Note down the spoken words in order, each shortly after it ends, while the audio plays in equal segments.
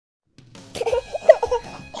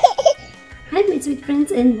sweet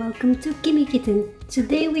friends, and welcome to KIMYOKITTEN.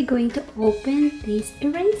 Today we're going to open these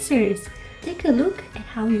erasers. Take a look at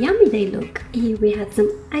how yummy they look. Here we have some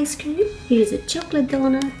ice cream. Here's a chocolate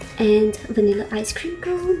donut and vanilla ice cream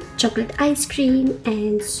cone, chocolate ice cream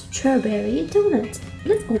and strawberry donut.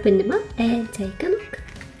 Let's open them up and take a look.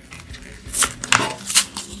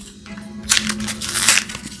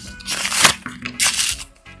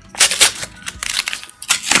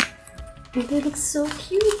 Oh, they look so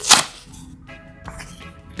cute.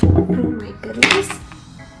 Oh my goodness.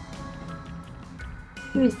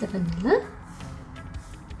 Here is the vanilla.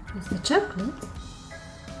 Here's the chocolate.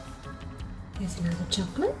 Here's another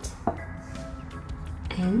chocolate.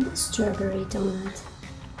 And the strawberry donut.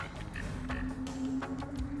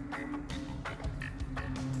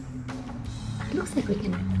 It looks like we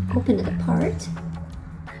can open it apart.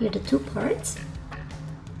 Here are the two parts.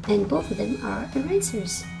 And both of them are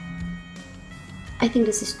erasers. I think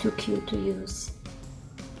this is too cute to use.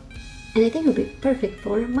 And I think it would be perfect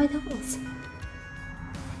for my dolls.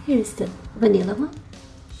 Here is the vanilla one.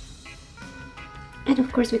 And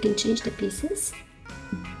of course we can change the pieces.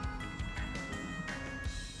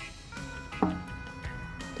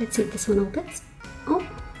 Let's see if this one opens. Oh,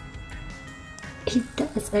 it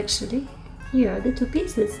does actually. Here are the two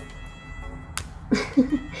pieces.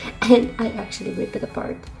 And I actually ripped it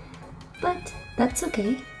apart. But that's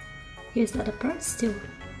okay. Here's the other part, still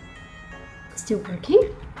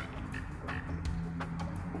working.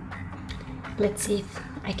 Let's see if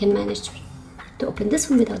I can manage to open this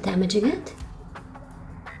one without damaging it.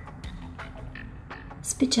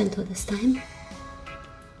 It's a bit gentle this time.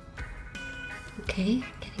 Okay,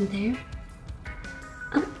 getting there.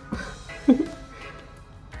 Oh.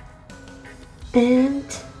 And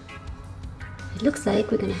it looks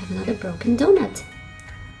like we're gonna have another broken donut.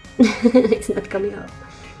 It's not coming out.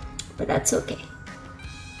 But that's okay.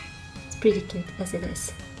 It's pretty cute as it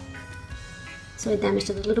is. So I damaged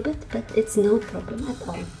it a little bit, but it's no problem at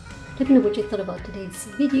all. Let me know what you thought about today's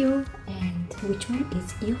video and which one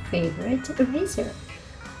is your favorite eraser.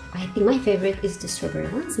 I think my favorite is the strawberry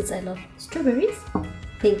one since I love strawberries.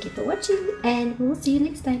 Thank you for watching and we'll see you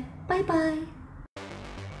next time. Bye bye!